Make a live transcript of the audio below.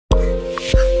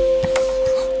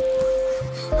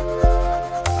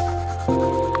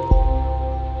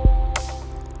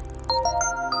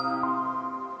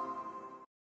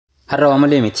Har'a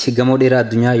waamalee miti gamoo dheeraa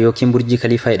addunyaa yookiin burjii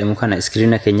Khaliifaa jedhamu kana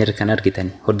iskiriina keenyarra kan argitan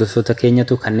hordoftoota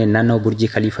keenyatu kanneen naannoo burjii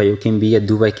Khaliifaa yookiin biyya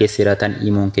Duubaay keessa jiraatan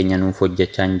IMO'n keenya nuuf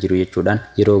hojjechaa jiru jechuudhaan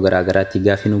yeroo garaagaraatti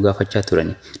gaafii nu gaafachaa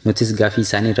turani. Nutis gaafii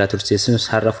isaanii irraa tursiisuus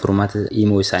har'a furmaata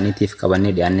IMO isaaniitiif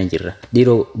qabannee dhiyaannee jirra.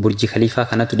 Dhiiroo burjii Khaliifaa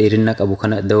kanatu dheerina qabu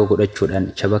kana dawoo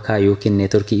godhachuudhaan shabakaa yookiin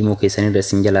neetworkii IMO keessanirra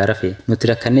isin jalaa rafe nuti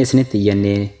rakkannee isinitti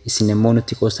iyyannee isin immoo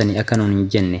nutti qoostanii akka nuun hin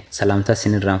jenne salaamtaa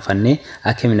isinirraanfannee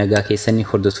akkami nagaa keessanii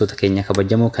hordoftoota keenya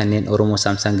kabajamoo kanneen Oromoo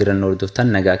Samsung giran hordoftan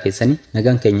nagaa keessanii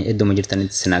nagaan keenya idduma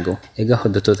jirtanitti sinaga'u. Egaa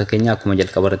hordoftoota keenya akkuma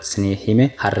jalqabarratti isin hime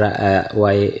har'a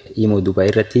waa'ee IMO Duubaay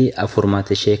irratti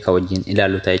furmaata ishee ka wajjin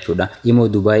ilaallu ta'a jechuudha. IMO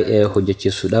Duubaay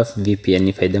hojjechiisuudhaaf VPN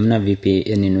fayyadamna.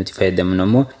 VPN nuti fayyadamnu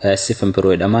immoo Sifan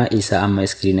Pro jedhama. Isa amma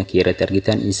iskiriina kee irratti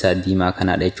argitan isa diimaa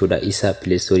kanaadha jechuudha. Isa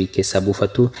Play Store keessaa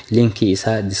buufattu linkii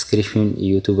isaa description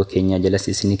YouTube keenya jalas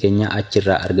isin keenya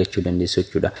achirraa argachuu dandeessu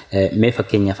jechuudha. Mee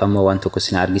fakkeenyaaf amma waan tokko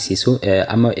isin argisiisu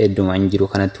amma edduma jiru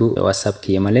kanatu WhatsApp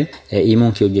kiyya malee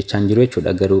IMO'n kiyya hojjechaa jiru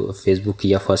jechuudha. Garuu Facebook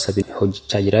kiyya fi WhatsApp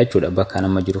hojjechaa jira jechuudha. Bakka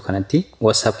nama jiru kanatti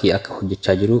WhatsApp kiyya akka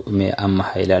hojjechaa jiru mee amma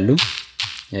haa ilaallu.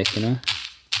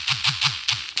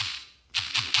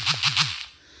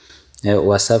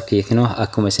 WhatsApp kiyya kinoo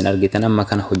akkuma isin argitan amma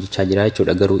kana hojjechaa jira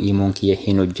jechuudha. Garuu IMO'n kiyya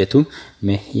hin hojjetu.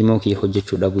 Mee IMO kiyya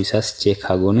hojjechuu dhabuu isaas check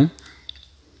haa goonu.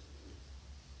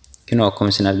 Kino akkuma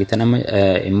isin argitan amma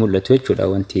mul'atu jechuudha.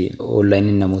 Wanti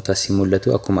online namoota si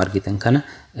mul'atu akkuma argitan kana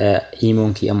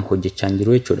IMO'n kiyya amma hojjechaa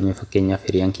jiru jechuudha. Mee fakkeenyaaf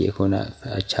hiriyaan kiyya kana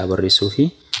achaa barreessuu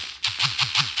fi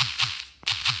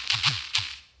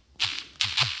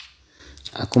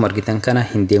akkuma argitan kana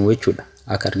hin deemu jechuudha.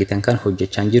 Akka argitan kana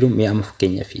hojjechaa jiru. Mee amma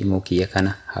fakkeenyaaf IMO kiyya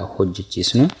kana haa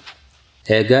hojjechiisnu.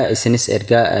 Egaa isinis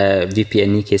ergaa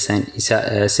VPN keessan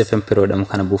isa Sifan Pro jedhamu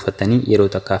kana buufattanii yeroo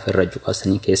takkaaf irra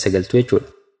cuqaasanii keessa galtu jechuudha.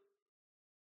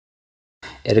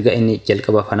 Erga inni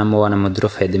jalqaba fanama waan amma dura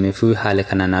fayyadameef haala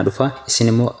kana naa dhufa. Isin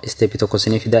immoo step tokko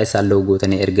isin fidaa isaan loo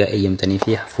gootanii erga eeyyamtanii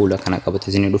fi fuula kana qabatu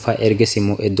isin dhufa. Ergas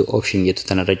immoo iddoo option jettu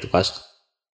tanarra cuqaastu.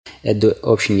 Iddoo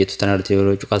option jettu tanarra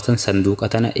yeroo cuqaastan sanduuqa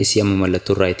tana isii amma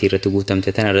mallattoo right irratti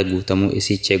guutamte tanarra guutamuu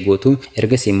isii check gootu.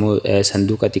 Ergas immoo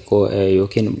sanduuqa xiqqoo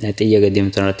yookiin xiyya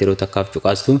gadeemtu tanarratti yeroo takkaaf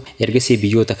cuqaastu. Ergas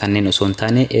biyyoota kanneen osoo hin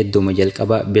taane iddooma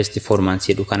jalqaba best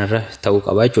performance jedhu kanarra ta'uu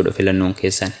qaba jechuudha filannoon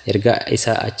keessan. Erga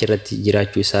isa achirratti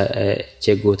jiraachuu isaa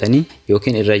check gootanii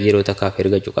yookiin irra yeroo takkaaf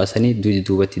erga cuqaasanii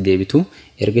duubatti deebitu.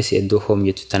 Ergas iddoo home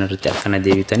jettu tanarratti akkana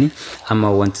deebitanii amma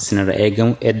wanti isinirra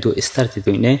eegamu iddoo start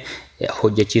ta'ee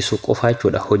hojjechiisuu qofaa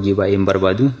jechuudha. Hojii baay'een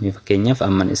barbaadu. Mee fakkeenyaaf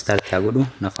amman start haa godhu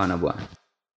nafaana bu'a.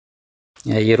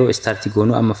 Yeroo start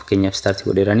goonu amma fakkeenyaaf start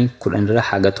godheeranii 10 irra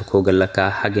haga tokko galakkaa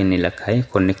haga inni lakkaa'e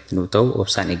connect nu ta'u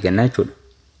obsaan eeggannaa jechuudha.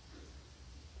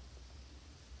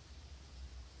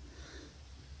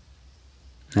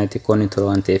 Naati kooni toro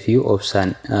waan ta'eef obsaan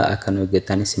akka nu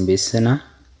eeggatanii isin beeksisna.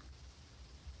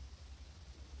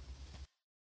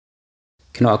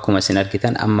 Kino akkuma isin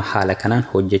argitan amma haala kanaan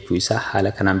hojjechuu isaa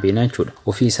haala kanaan beekna jechuudha.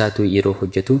 Ofii isaatu yeroo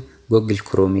hojjetu Google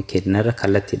Chrome keenyarra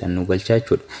kallattiidhaan nu galchaa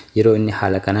jechuudha. Yeroo inni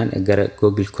haala kanaan gara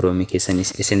Google Chrome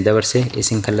keessanis isin dabarse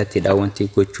isin kallattiidhaan wanti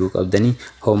gochuu qabdanii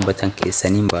home button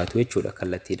keessaniin baatu jechuudha.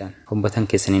 Kallattiidhaan home button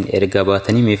keessaniin erga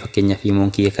baatanii mee fakkeenyaaf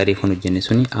IMO'n kiyya karee kun hojjenne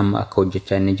suni amma akka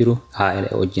hojjechaa inni jiru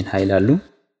wajjin haa ilaallu.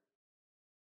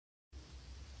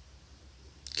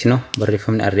 Kino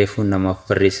barreeffamni arreefuun namaaf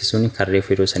barreessisuun kan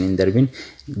reefu yeroo saniin darbin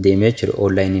deemee jiru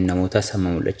online namoota sama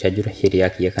mul'achaa jiru. Hiriyaa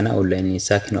kiyya kana online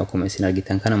isaa kino akkuma isin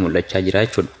argitan kana mul'achaa jira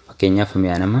jechuudha. Fakkeenyaaf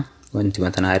mi'a nama wanti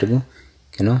matanaa argu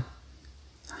kino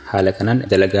haala kanaan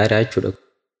dalagaa jira jechuudha.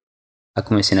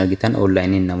 Akkuma isin argitan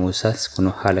online namootaas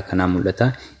kun haala kanaan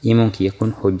mul'ata. IMO'n kiyya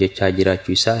kun hojjechaa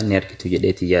jiraachuu isaa ni argitu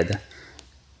jedheeti yaada.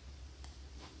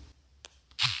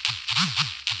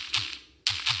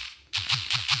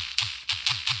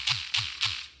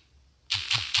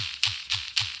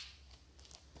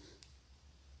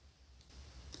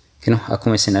 Kino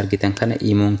akkuma isin argitan kana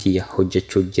IMO'n kiyya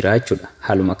hojjechuu jira jechuudha.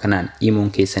 Haaluma kanaan IMO'n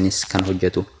keessanis kan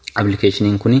hojjetu.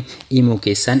 Applicationin kuni IMO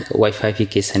keessan Wi-Fi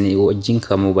keessan wajjin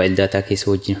ka mobile data keessa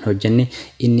wajjin hojjenne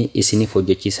inni isiniif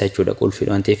hojjechiisa jechuudha.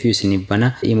 Qulfiidha waan ta'eef isiniif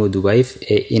bana IMO Duubaayiif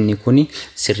inni kuni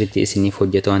sirriitti isiniif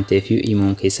hojjeta waan ta'eef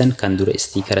IMO'n keessan kan dura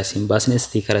stiikara isin baasne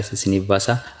stiikara isiniif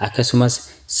baasa. Akkasumas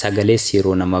sagalee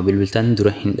yeroo nama bilbiltan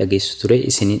dura hin dhageessu ture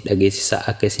isinii dhageessisa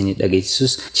akka isinii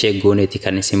dhageessisus cheegooneeti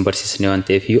kan isin barsiisne waan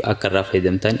ta'eef akka irraa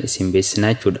fayyadamtan isin beeksisna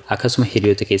jechuudha. Akkasuma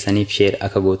hiriyoota keessaniif share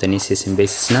akka gootaniis isin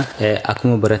beeksisna.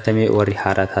 Akkuma baratamee warri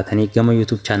haaraa taatanii gama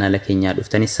YouTube channel keenyaa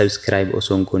dhuftanii subscribe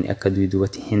osoo hin goone akka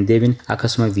duubatti hin deebin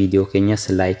akkasuma viidiyoo keenyas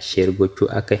like share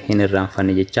gochuu akka hin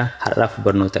irraanfanne jecha har'aaf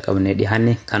barnoota qabnee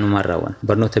dhiyaanne kanumaan raawwanna.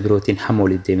 Barnoota birootiin hamma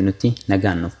walitti deebinutti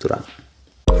nagaan nuuf tura.